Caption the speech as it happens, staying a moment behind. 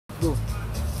Go.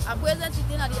 I'm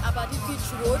presently at the Abadi Beach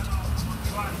Road,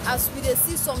 as we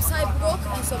see some side broke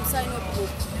and some side not broke.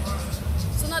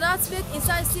 So now that's make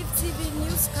Incisive TV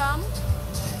news come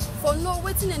for no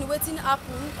waiting and waiting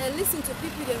happen and listen to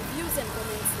people their views and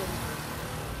comments them.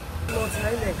 Not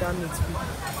time they come meet people.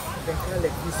 They come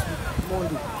like this week,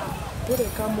 Monday. When they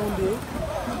come Monday,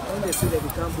 when they say that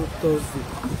they can't book Thursday,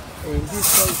 and this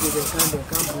Thursday they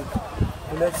can't book.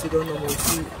 Unless you don't know, we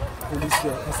see police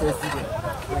there, SSD there,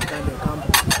 they can't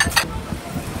book.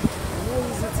 Not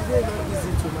easy today, not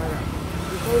easy tomorrow.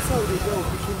 Because how they go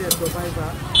picking their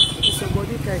survivor, if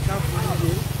somebody can come from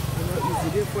you, easy.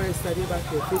 They first study back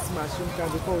their face machine can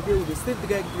because they will still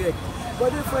direct.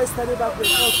 But they first study back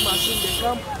their house machine, they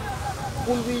come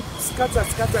pull we scatter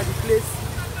the place,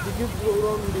 they give go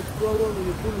around with the pull the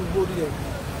body there.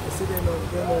 They say they know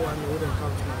one who they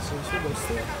come to machine. So they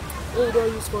say, oh, they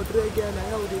use for drag and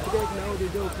how they drag, now they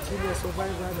go to kill their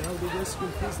survivor, and how they get school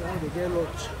fees, now they get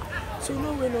lunch. So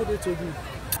no way no they to do.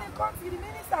 The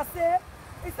minister say,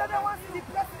 instead they want to see the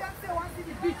president say want to see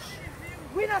the beach.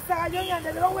 We not Sarah Young and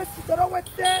they don't wait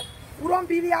say we don't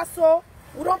be here so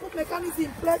we don't put mechanisms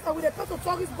in place and we pay to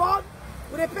tourist board,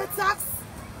 we pay tax.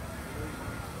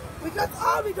 We got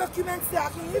all the documents there, I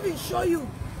can even show you.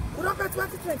 We don't pay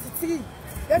 2023.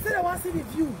 They say they want to see the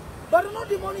view. But they don't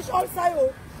demolish all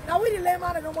sides. Now we the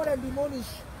layman and no more than demolish.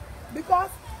 Because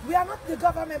we are not the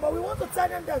government, but we want to tell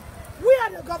them that we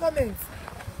are the government.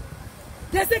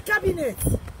 They say cabinet.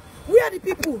 We are the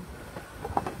people.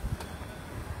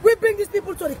 We bring these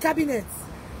people to the cabinet.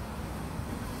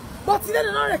 But today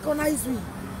they don't recognize we.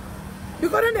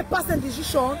 Because then they pass a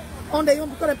decision on their own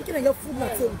because they're picking and get food on the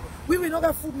table. We will not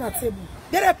get food on the table.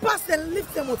 Then they pass and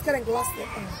lift them with carrying glass.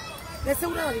 They say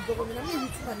we don't have the government. I mean you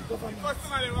two are the government.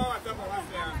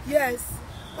 Yes.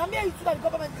 I mean you two are the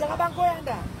government.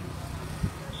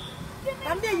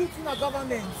 I mean you two are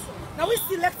government. Now we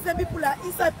select them people are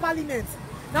inside parliament.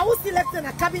 Now we select them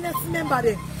a cabinet member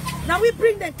there. Now we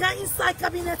bring them inside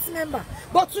cabinet member.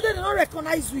 But today they don't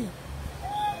recognize we.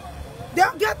 They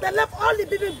left all the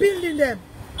people building them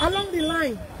along the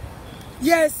line.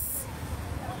 Yes.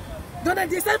 Then they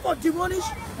decide for demolish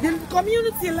the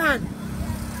community land.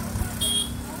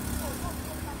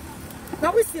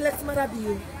 Now we select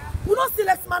Marabio. We don't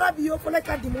select Marabio for like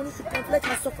a demolish to conflict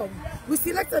and suffer. We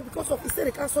select them because of he said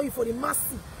they can't sue you for the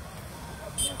mercy.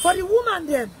 For the woman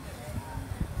them.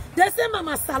 They say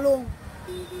Mama Salon.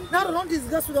 Now they don't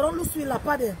discuss, they don't lose with La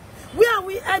Pade. Where are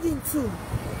we heading to?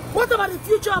 What about the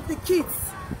future of the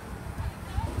kids?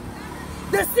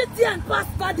 They sit here and pass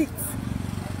verdicts.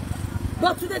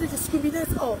 But today they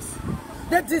discriminate us.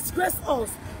 They disgrace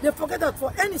us. They forget that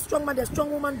for any strong man, there's a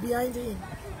strong woman behind him.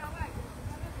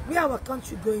 Where our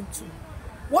country going to?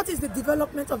 What is the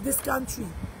development of this country?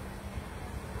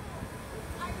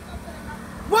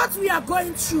 What we are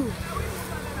going through?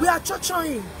 We are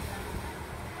torturing.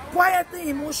 Quietly,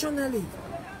 emotionally.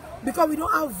 Because we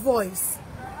don't have voice.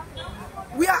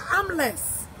 We are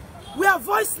armless. We are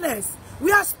voiceless.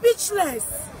 We are speechless.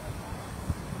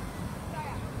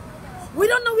 We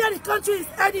don't know where the country is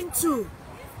heading to.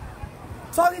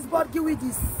 Tourist board give we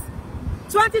this.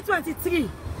 2023.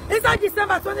 Inside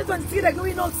December 2023, they're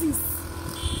giving notice.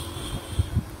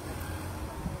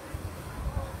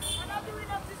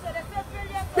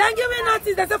 They're giving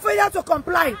notice. They say failure to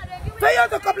comply. Failure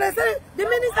to comply. The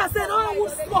minister said no one will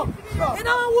stop. You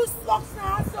know one will stop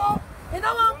now. So you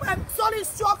know one solid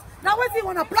struck. Now what you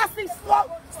want a plastic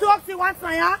struck he wants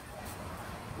now?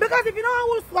 Because if you know one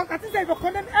will stop, I think they will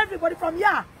condemn everybody from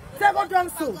here. They go done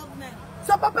so.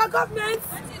 So Papa government,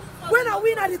 when are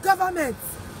we not the government?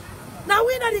 Now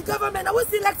we not the government. Now we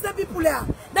select some people here.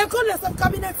 They call themselves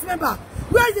cabinet member.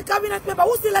 Where is the cabinet member?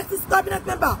 Who selects this cabinet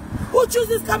member? Who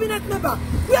chooses cabinet member?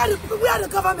 We are the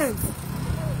government.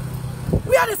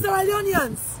 We are the Sierra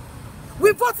Leoneans.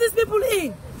 We vote these people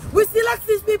in. We select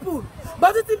these people.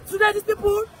 But today these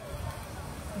people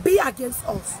be against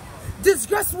us.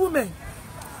 Disgrace women.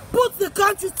 Put the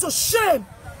country to shame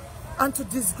and to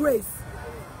disgrace.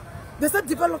 They said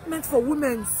development for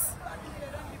women's.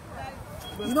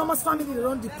 You know most family they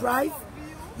don't deprive.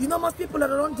 You know most people that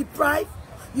don't deprive.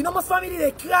 You know most family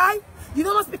they cry. You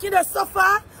know most picking they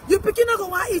suffer. You picking not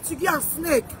going to eat to get a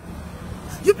snake.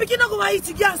 You picking not going to eat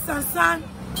to get a sansan.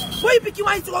 When you picking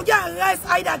want to go get a rice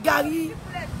either gari.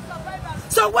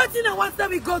 So what thing and one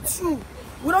time we go through.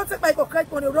 We don't take my pocket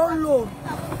money, we don't loan.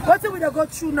 What thing we go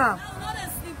through now?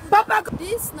 Papa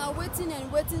this now waiting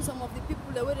and waiting some of the people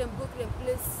the way they book them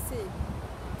place say.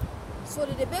 So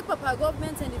they beg Papa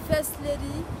government and the first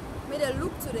lady made a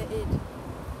look to the aid.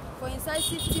 For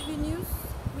Incisive TV News,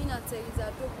 Mina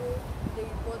Teresa Togo, they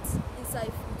report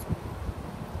Incisive.